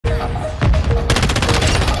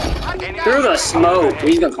Through the smoke.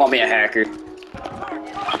 He's gonna call me a hacker.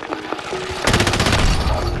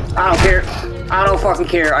 I don't care. I don't fucking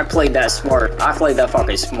care. I played that smart. I played that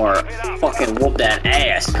fucking smart. Fucking whoop that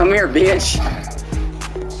ass. Come here, bitch.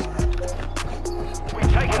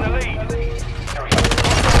 We've taken the lead.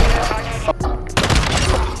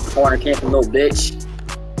 Corner camping, little bitch.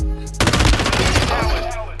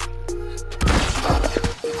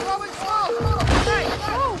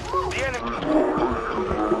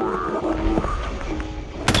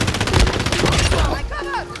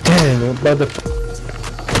 Damn, brother.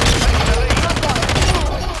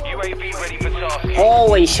 UAV ready for tasking.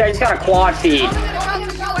 Holy shit, he's got a quad feed.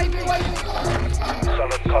 Solid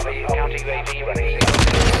copy. Counter UAV running.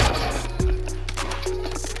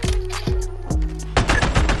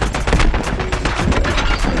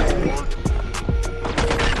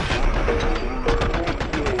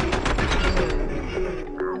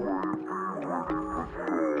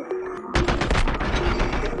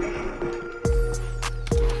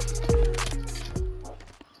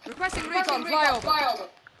 Requesting recon flyover.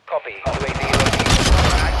 Copy. UAV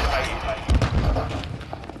activated.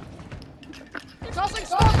 Tossing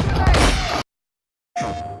smoke grenade.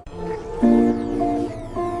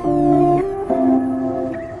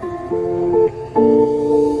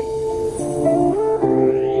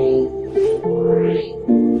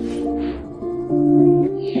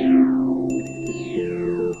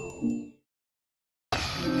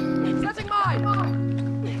 Setting mine.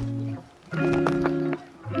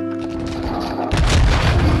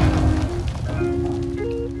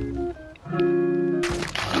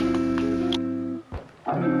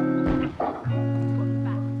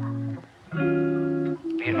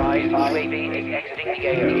 Be advised, UAV is exiting the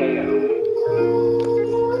AO.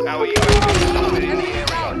 Our UAV is in the area.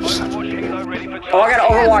 Overwatch Hilo ready for tasking. Oh, I got an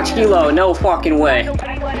Overwatch Hilo. No fucking way. Counter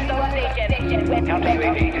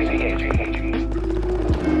UAV disengaging.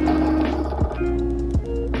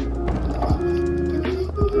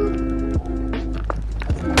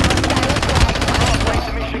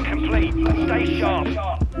 Mission complete. Stay sharp.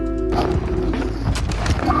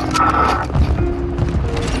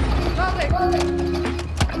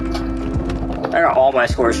 I got all my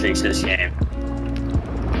score streaks this game.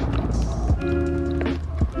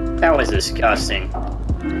 That was disgusting.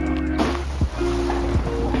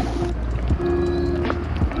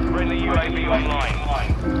 Friendly UAV online.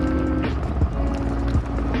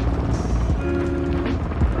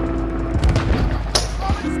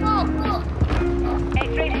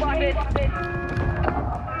 X-ray spotted.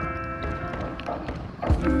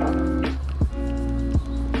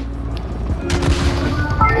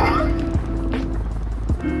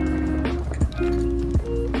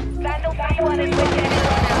 Vandal 31 is with enemy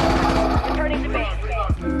now. Returning to base.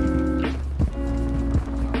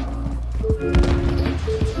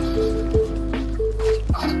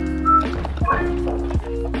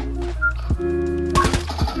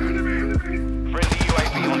 Friendly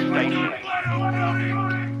UAV on station.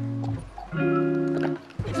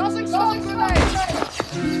 Tossing smoke grenade.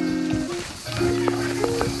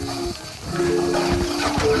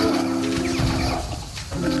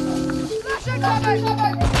 Flash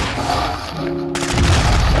incoming.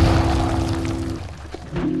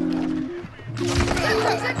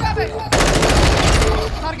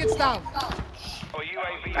 Target's down. Our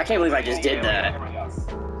UAV I can't believe I just did that.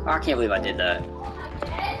 I can't believe I did that.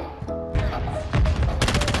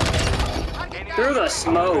 Through the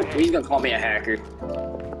smoke. He's gonna call me a hacker.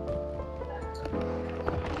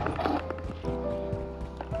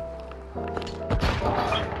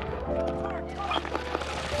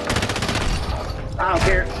 I don't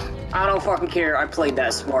care. I don't fucking care. I played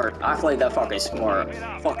that smart. I played that fucking smart.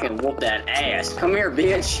 Fucking whoop that ass. Come here,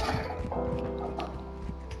 bitch.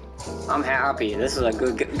 I'm happy. This is a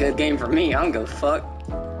good game for me. I don't give a fuck.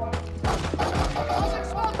 Tossing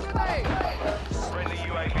smoke grenade. Friendly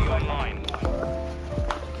UAV online. I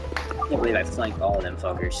can't believe I flanked all of them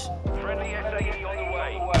fuckers. Friendly SAE on the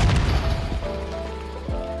way.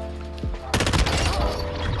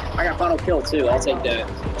 I got final kill too. I'll take that.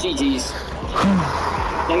 GG's.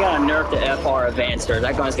 They gotta nerf the FR AVANCER.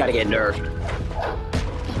 That gun's gotta get nerfed.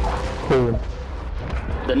 Cool.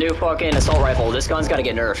 The new fucking assault rifle. This gun's gotta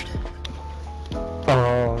get nerfed.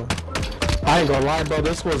 I ain't gonna lie, bro.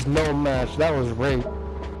 This was no match. That was rape.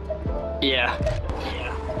 Yeah.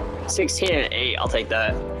 16 and 8. I'll take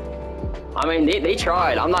that. I mean, they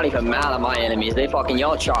tried. I'm not even mad at my enemies. They fucking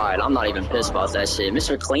y'all tried. I'm not even pissed about that shit.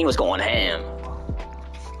 Mr. Clean was going ham.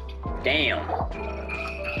 Damn.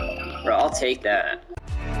 Bro, I'll take that.